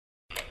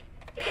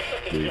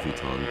Louis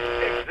Vuitton.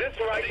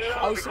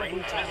 House of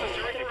Vuitton.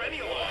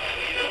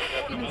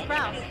 Steven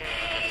Sprouse.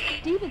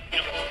 Steven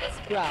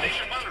Sprouse.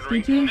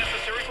 Steven?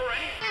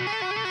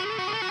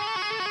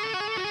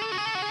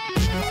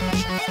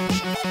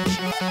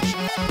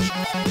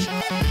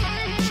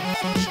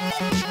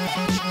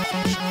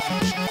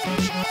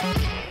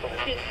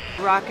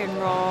 Rock and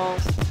roll.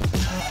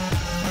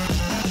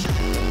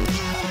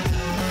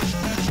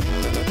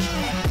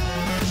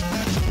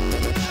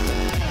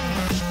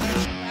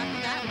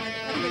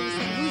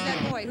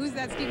 Who's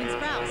that Steven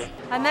Sprouse?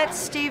 I met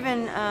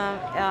Steven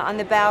on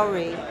the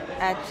Bowery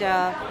at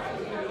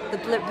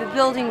the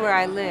building where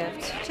I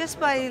lived. Just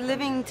by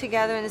living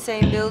together in the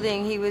same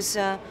building,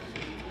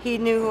 he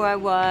knew who I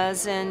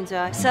was, and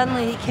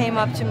suddenly he came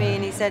up to me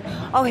and he said,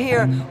 "Oh,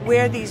 here,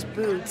 wear these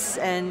boots,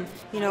 and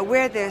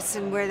wear this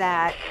and wear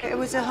that." It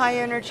was a high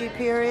energy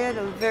period,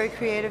 a very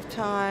creative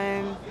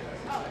time.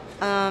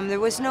 There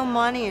was no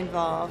money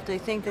involved. I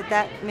think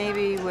that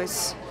maybe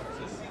was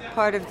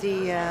part of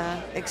the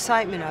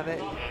excitement of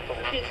it.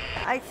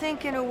 I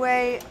think in a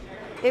way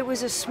it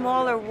was a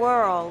smaller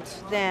world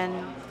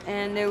then,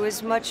 and there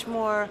was much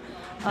more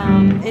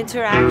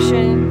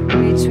interaction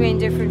between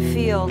different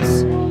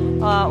fields.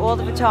 All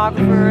the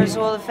photographers,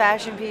 all the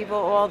fashion people,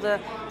 all the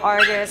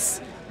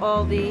artists,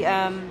 all the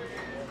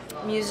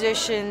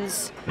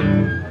musicians,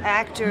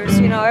 actors,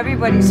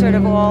 everybody sort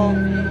of all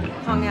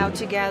hung out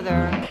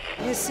together.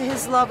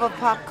 His love of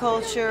pop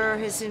culture,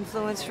 his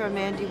influence from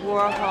Andy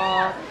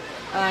Warhol,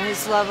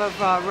 his love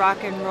of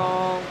rock and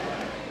roll,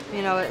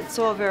 it's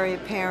all very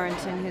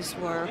apparent in his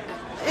work.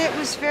 It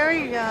was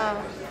very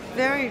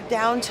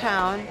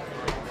downtown,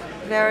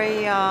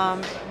 very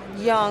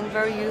young,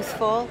 very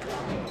youthful,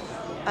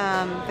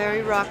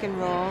 very rock and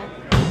roll,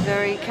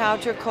 very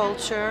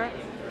counterculture.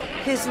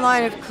 His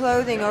line of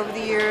clothing over the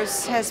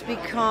years has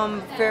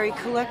become very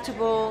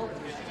collectible.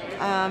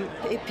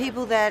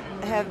 People that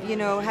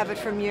have it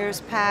from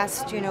years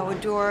past,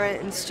 adore it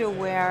and still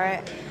wear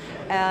it.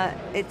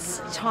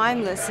 It's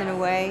timeless in a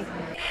way.